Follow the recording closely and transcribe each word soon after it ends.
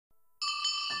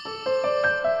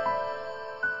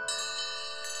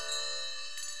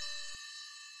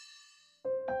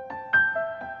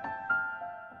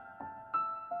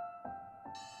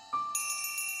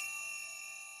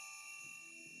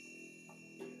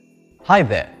Hi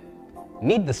there!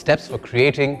 Need the steps for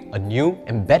creating a new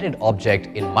embedded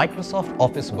object in Microsoft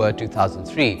Office Word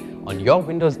 2003 on your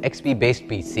Windows XP based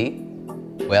PC?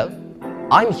 Well,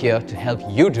 I'm here to help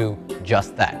you do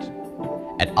just that.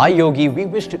 At iYogi, we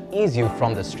wish to ease you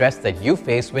from the stress that you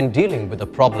face when dealing with a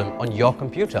problem on your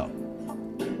computer.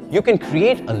 You can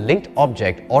create a linked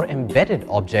object or embedded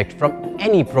object from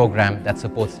any program that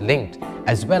supports linked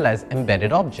as well as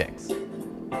embedded objects.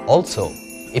 Also,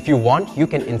 if you want, you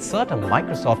can insert a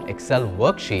Microsoft Excel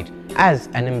worksheet as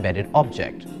an embedded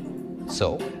object.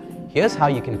 So, here's how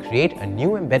you can create a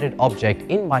new embedded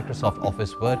object in Microsoft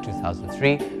Office Word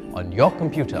 2003 on your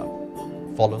computer.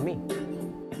 Follow me.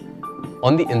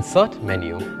 On the Insert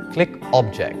menu, click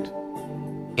Object.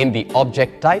 In the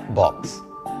Object Type box,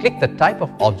 click the type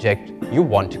of object you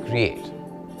want to create.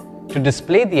 To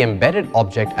display the embedded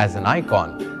object as an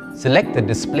icon, select the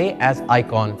Display as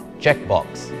Icon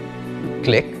checkbox.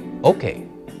 Click OK.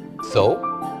 So,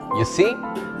 you see,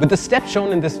 with the steps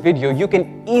shown in this video, you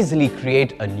can easily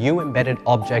create a new embedded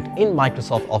object in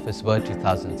Microsoft Office Word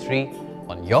 2003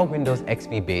 on your Windows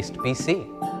XP based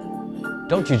PC.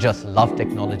 Don't you just love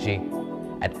technology?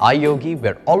 At iYogi,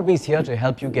 we're always here to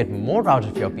help you get more out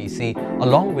of your PC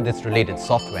along with its related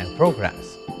software and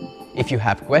programs. If you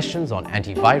have questions on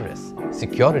antivirus,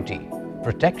 security,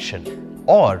 protection,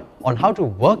 or on how to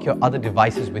work your other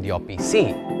devices with your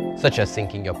PC, such as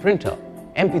syncing your printer,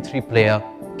 MP3 player,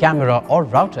 camera or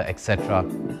router, etc.,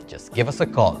 just give us a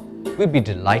call. We'd be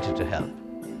delighted to help.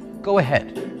 Go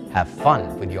ahead, have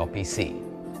fun with your PC.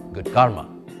 Good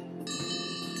karma.